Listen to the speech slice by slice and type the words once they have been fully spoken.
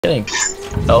Kidding.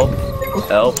 Help.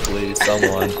 Help, please,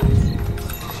 someone.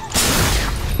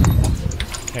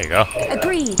 There you go.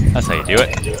 Agreed. That's how you do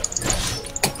it.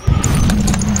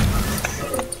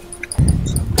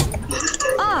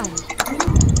 On.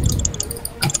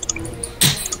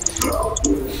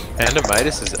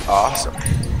 Andamitis is awesome.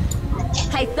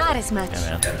 I thought as much.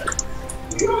 Yeah,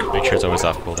 man. Make sure it's always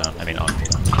off cooldown. I mean, on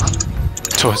cooldown.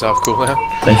 It's always off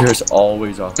cooldown. Make sure it's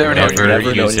always off. Never know. Never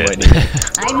Never know use when you it. might need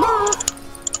it. I move.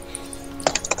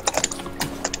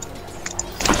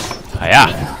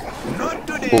 Hiya!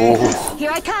 Oh,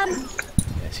 Here I come.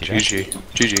 Yeah, see that? GG.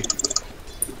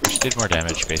 GG. Which did more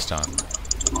damage based on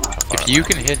how far If you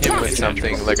can hit him with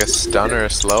something like a stun or a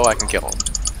slow, I can kill him.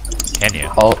 Can you?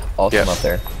 I'll Yeah. come up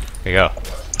there. Here you go.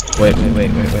 Wait.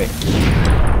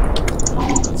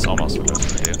 That's almost what I was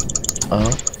gonna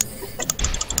do.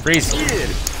 Freeze!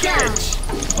 Down.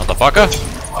 Motherfucker!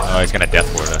 Oh, he's gonna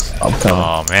death ward us. I'm coming.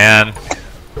 Oh, man.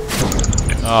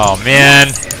 Oh,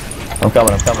 man. I'm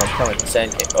coming.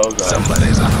 Sand King. Oh god.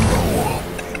 Somebody's on a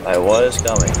roll. I was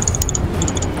coming.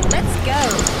 Let's go.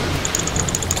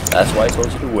 That's why I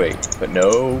told you to wait. But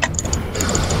no.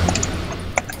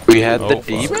 We had the Oh,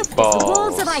 deep Swift as the balls.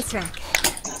 wolves of ice rack.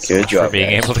 Good For job, being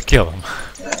guys. able to kill him.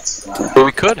 But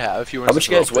we could have if you weren't. How much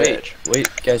you guys wait? Wait,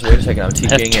 guys, wait a second. I'm I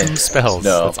have TPing in. 2 spells.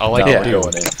 No, That's all I no, can we're do.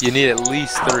 going in. You need at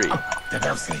least 3.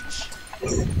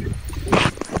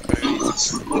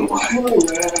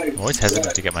 I'm always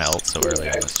hesitant to get my ult so early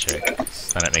on this chick.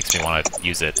 Then it makes me want to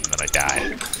use it, and then I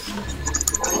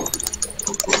die.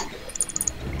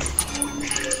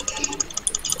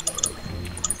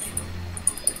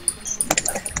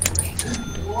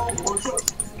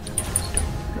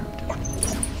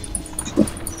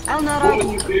 I'll not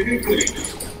argue.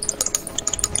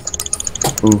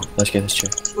 Ooh, let's get this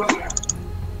chick.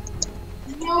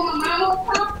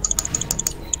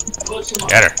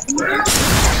 Get her!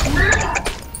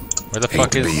 Where the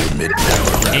fuck Be is your mid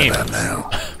tower right team? about now.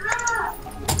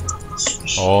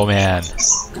 Oh man.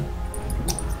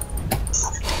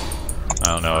 I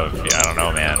don't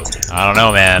know, man. I don't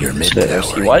know, man. Your mid Why tower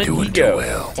did ain't he doing go? too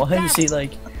well. Why is he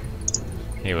like...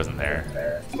 He wasn't there.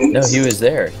 No, he was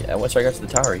there. Yeah, once I got to the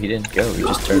tower, he didn't go. He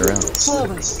just turned around.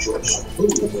 Forward. I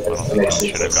don't think he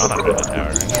should have gone up to the tower.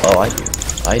 Right? Oh,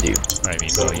 I do. Alright,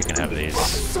 Meepo, you can have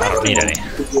these. I don't need any.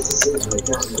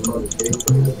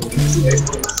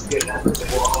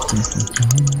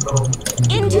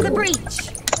 Into the breach.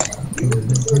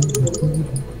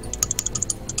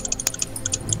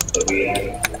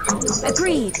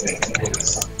 Agreed.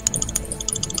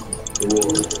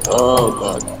 Oh,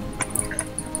 God.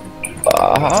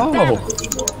 Oh.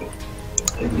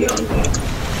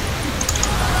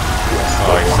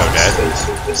 Oh, he's so dead.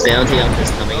 Stay on here, I'm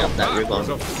just coming up that ribbon.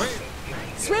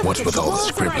 Swift What's as with the all this wolves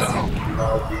of ice crippling?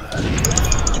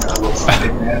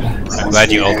 rack. I'm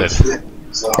glad you ulted.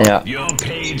 Yeah, Your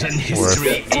page in Worth.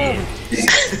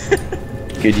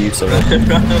 good use of it.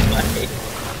 Run away.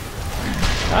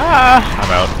 Ah!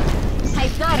 I'm out. I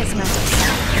thought as much.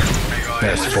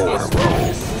 That's 4 in a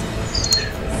row.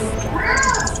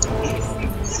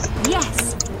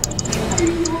 Yes.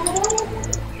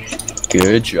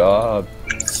 Good job,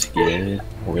 Skid.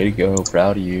 Way to go.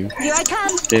 Proud of you. Here I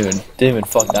come. Didn't even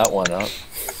fuck that one up.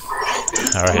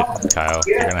 Alright, Kyle,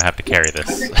 you're gonna have to carry this.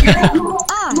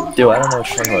 On. Dude, I don't know what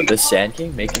you're talking about. This Sand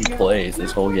King making plays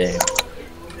this whole game.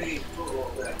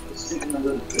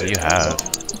 What do you have?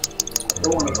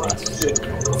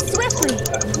 Swiftly.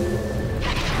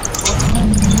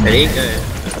 Ready, go.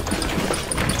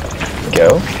 Go.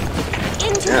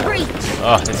 Into the breach.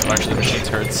 Oh, this marching machines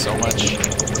hurt so much.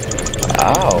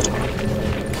 Ow.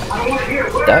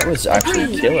 That was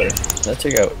actually killer. That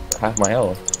took out half my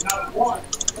health.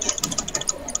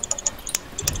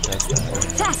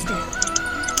 Faster.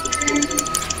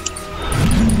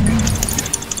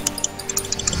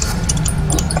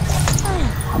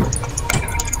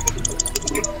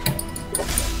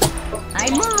 I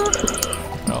move.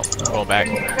 Oh, roll back.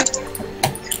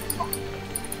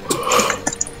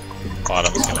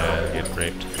 Bottom's gonna get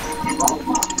raped.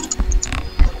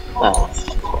 Oh,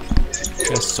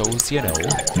 Just so you know.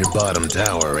 Your bottom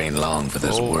tower ain't long for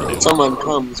this Oh, world. someone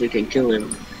comes, we can kill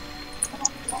him.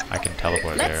 I can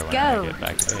teleport Let's there when go. I get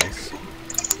back to base.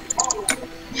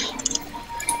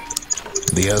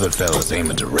 The other fellas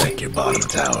aiming to wreck your bottom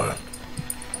tower.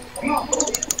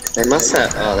 They must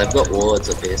have, oh, they've got wards,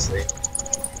 obviously.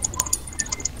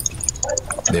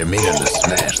 They're meaning to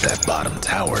smash that bottom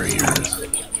tower of yours.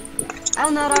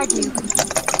 I'll not argue.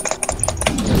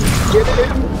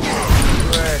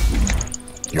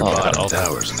 Your Oh, bottom God.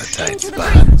 tower's in a tight Into the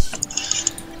spot.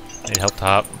 breach. Need help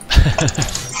top.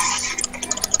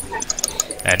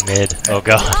 And mid. Oh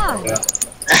god. On.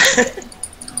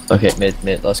 Okay,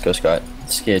 mid. Let's go, Scott.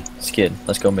 Skid.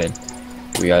 Let's go mid.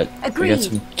 We got Agreed.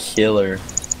 some killer.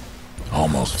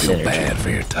 Almost feel Synergy. bad for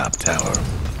your top tower.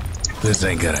 This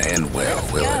ain't gonna end well,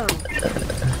 will Go. it?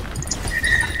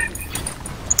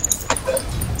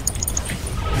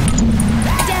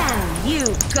 Down you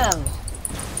go.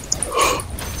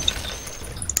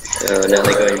 Oh, now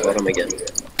they're going bottom again.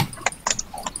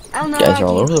 I'll not Guys are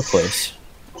all argue. over the place.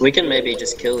 We can maybe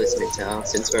just kill this mid tower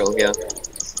since we're all here.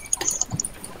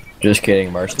 Just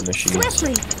kidding, march the machines.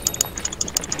 Swiftly.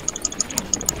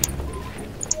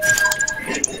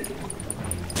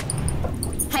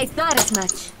 I thought as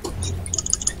much.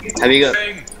 Have you got?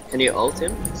 Can you ult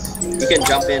him? You can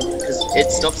jump in because it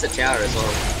stops the tower as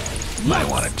well. Might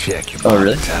want to check your Oh, bottom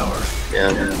really? tower. Yeah.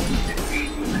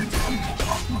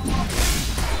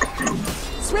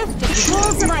 Swift as the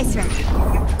walls of ice rock.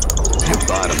 Your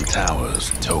bottom tower's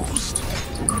toast.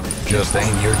 Just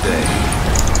ain't your day.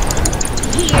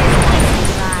 Here's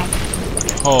ice lie.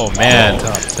 Oh man.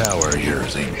 Top tower of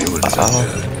yours ain't doing so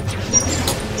good.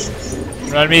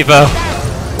 Run Meepo.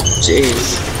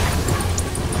 Jeez.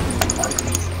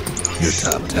 Your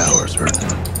top tower's hurting.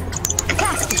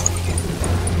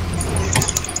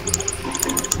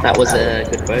 That was a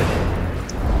good boat.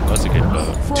 That was a good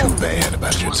vote. Too bad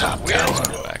about your top Let's tower.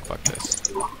 go back. Fuck this.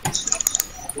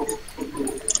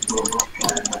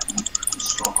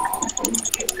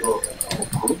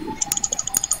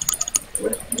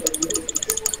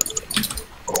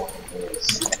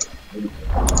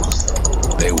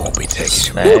 They won't be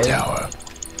taking your Snag. tower.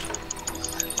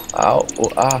 Ow.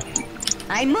 Oh, ah.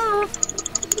 I move.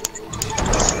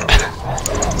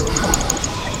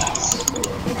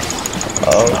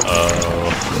 Oh.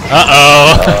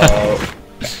 Uh-oh. Oh.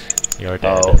 You're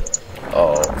dead. Oh.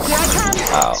 Oh. Here I come.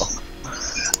 Ow.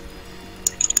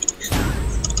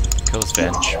 Kills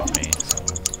Venge from me.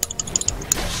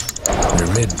 Your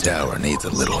mid tower needs a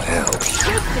little help.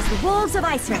 Swift as the walls of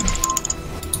ice rock.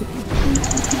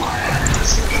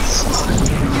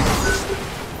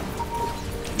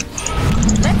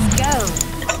 Let's go.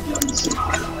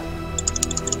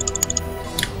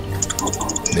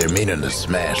 They're meaning to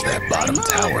smash that bottom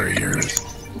tower of yours.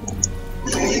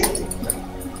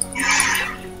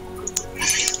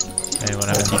 Anyone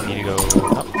have a TP to go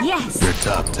up? Yes. Your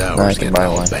top I tower's can getting buy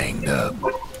all one. banged up.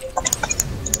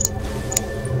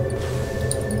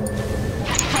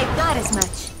 I thought as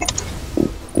much.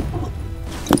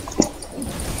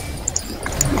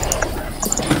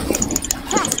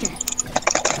 Faster.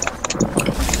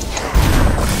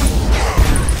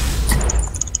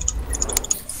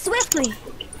 Swiftly.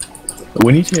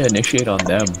 We need to initiate on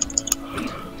them.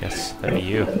 Yes, that'd be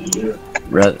you.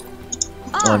 Well,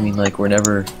 I On. mean, like, we're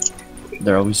never.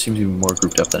 There always seems to be more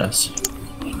grouped up than us.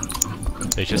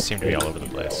 They just seem to be all over the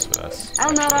place with us.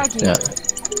 I'll not argue. Yeah.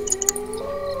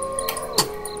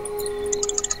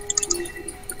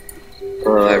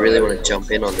 Oh, I really want to jump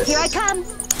in on this. Here I come.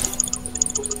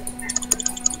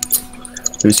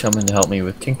 Who's coming to help me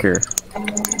with Tinker?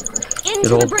 Into Good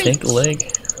the old breach. Tink leg.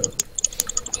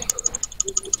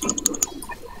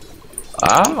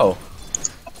 Ow!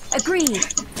 Agreed.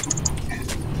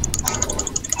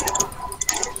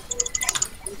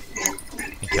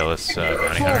 You kill this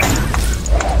bounty hunter.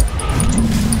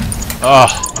 Oh!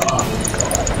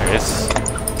 There it is.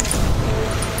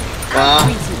 Ah,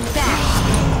 Reason back.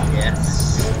 yes.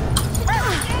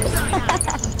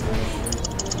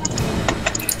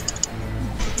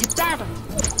 To battle.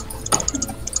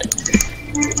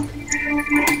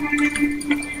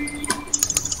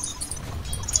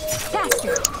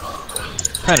 Faster.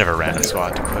 Kind of a random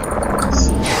spot to put. Here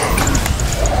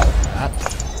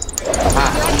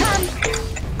I come.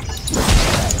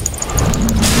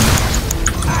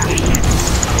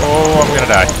 Oh, I'm gonna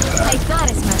die. I thought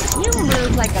as much. You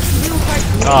move like a blue heart.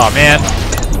 Oh man.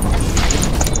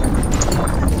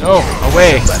 No,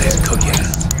 away. Somebody's cooking.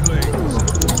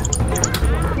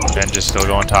 Venge is still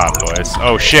going top, boys.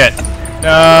 Oh shit. I'm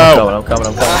No!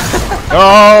 coming.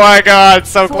 Oh my god,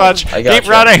 so clutch. I Keep gotcha.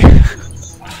 running.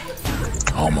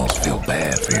 Almost feel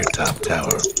bad for your top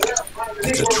tower.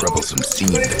 It's a troublesome scene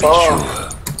to be sure.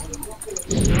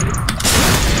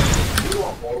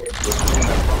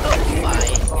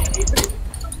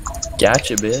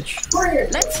 Gotcha, bitch.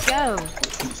 Let's go.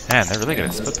 Man, they're really good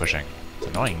at split pushing. It's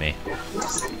annoying me.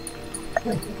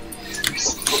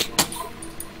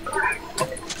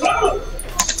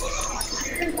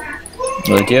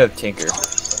 Well, they do have Tinker.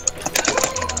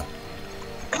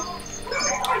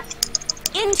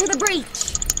 Into the breach.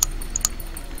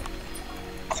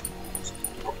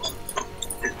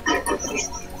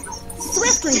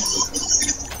 Swiftly.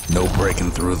 No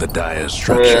breaking through the dire I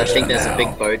structures think for there's a now.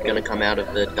 big boat gonna come out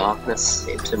of the darkness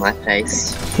into my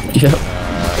face. Yep.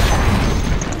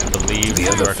 I believe The you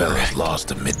other are fellas correct.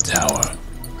 lost a mid-tower.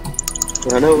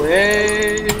 Run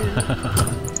away!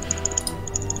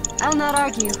 I'll not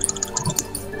argue.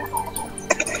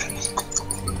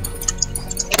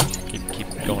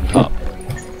 Keep going top.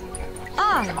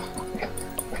 On.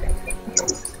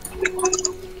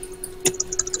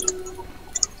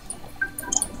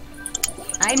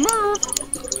 I move.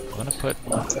 I'm gonna put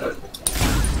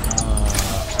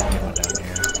someone down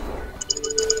here.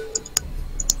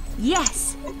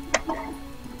 Yes.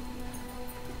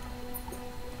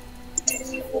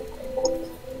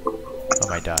 Oh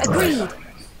my die. Agreed.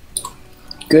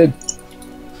 Good.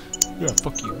 Yeah,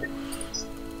 fuck you.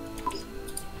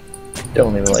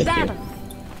 Don't even like you. Battle.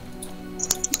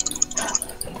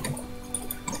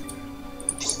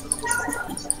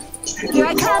 Here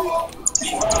I come.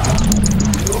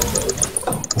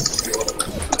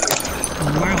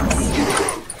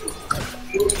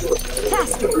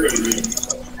 Faster.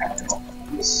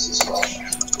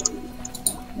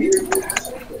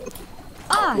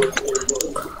 On.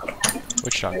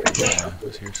 Which doctor?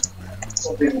 Was here somewhere.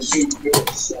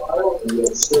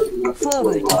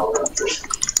 Forward.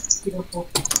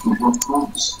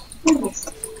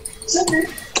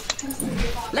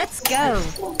 Let's go.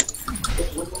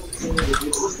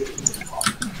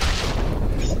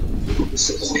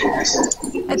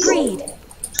 Agreed.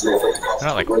 They're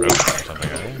not like roach or something,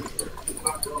 are they?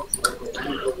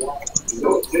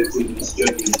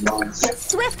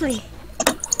 Swiftly.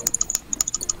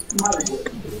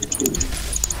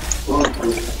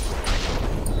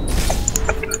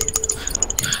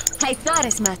 I thought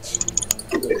as much.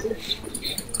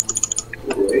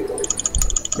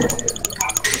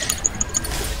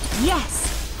 Yes.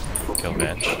 Kill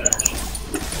bench.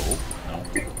 Oh,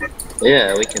 no.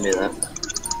 Yeah, we can do that.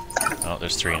 Oh,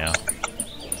 there's 3 now.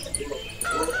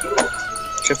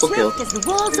 Triple kill. Swift as the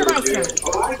walls of Iceland.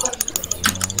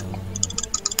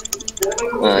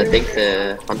 I think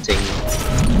they're hunting.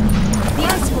 The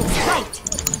ice wolves fight.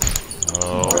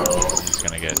 Oh, he's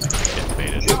gonna get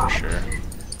baited for sure.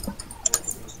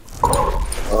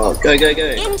 Oh, go, go, go.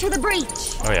 Into the breach.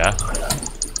 Oh yeah.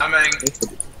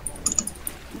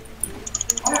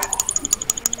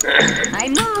 I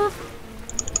move.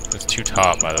 There's 2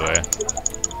 top, by the way.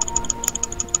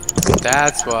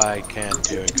 That's why I can't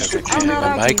do it, because I can't.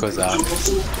 My mic was off.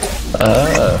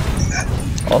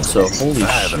 Also, holy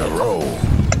 5 in a shit. row.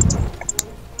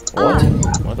 What?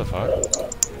 What the fuck?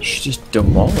 She just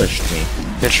demolished me.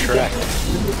 It's Shrek.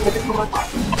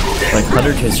 Like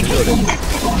 100 hits shot in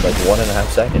like 1.5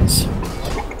 seconds.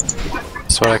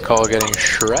 That's what I call getting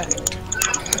Shreked.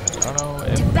 I don't know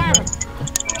if To battle.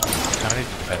 how many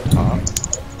defend top.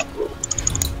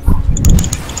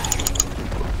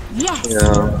 Yes.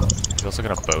 Yeah. He's also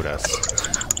gonna boat us.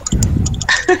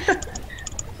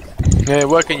 Hey,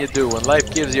 what can you do? When life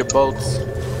gives you boats,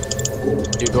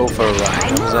 you go for a ride.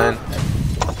 You know what I'm saying?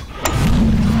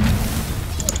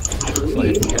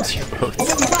 Like, yes, you both The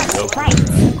go boss for fights.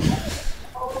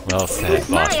 it. Well said,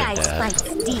 My Boston eyes Dad. fight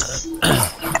deep.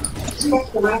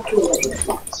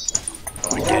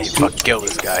 Oh, yeah, you fucking kill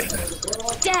this guy.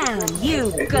 Down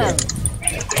you go.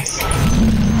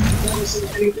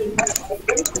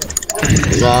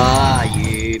 Ah,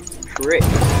 you prick.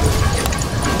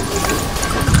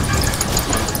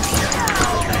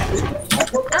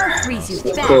 I'll freeze you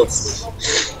Of fast. course.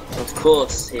 Of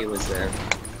course he was there.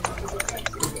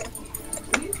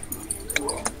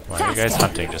 Why are you guys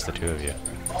hunting, just the 2 of you?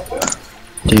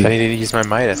 I Dude, need to use my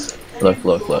Midas. look.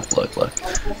 I'll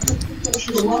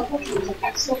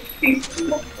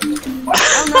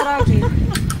not argue.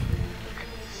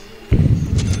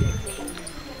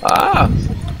 Ah!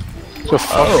 What the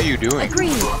fuck are you doing?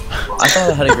 Agreed. I thought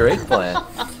I had a great plan.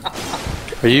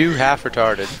 Are you half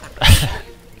retarded?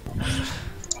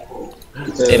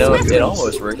 You know, it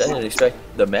almost worked. I didn't expect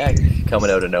the mech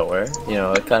coming out of nowhere. You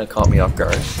know, it kind of caught me off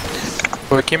guard.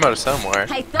 Well, it came out of somewhere.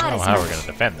 I I thought don't know as how we're much. gonna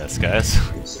defend this, guys.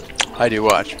 I do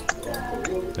watch.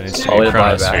 There needs to I'll be a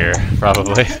buy back. chronosphere,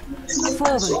 probably.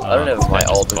 Forward. I don't have my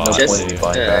ult. There's no Just, point in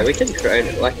buying yeah, back. we can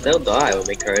chrono. Like, they'll die when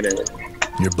we chrono it.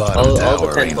 Your bottom I'll tower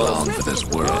defend ain't bottom. long for this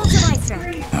world. Walls of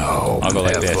Iceland. Oh, I'll go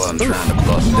like have this. fun trying to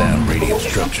bust down radiant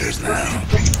structures now.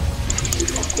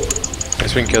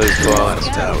 Guess we can kill these Bottom blondes.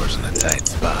 tower's in a tight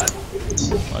spot.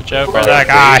 Watch out for that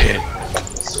guy!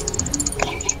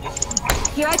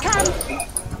 Here I come.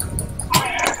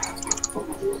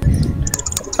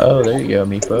 Oh, there you go,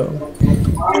 Meepo.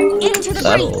 Into the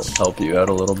That'll breach. help you out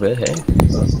a little bit, hey?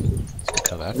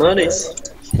 Kill that. Nice.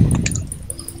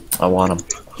 I want him.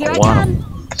 Here I want come. him.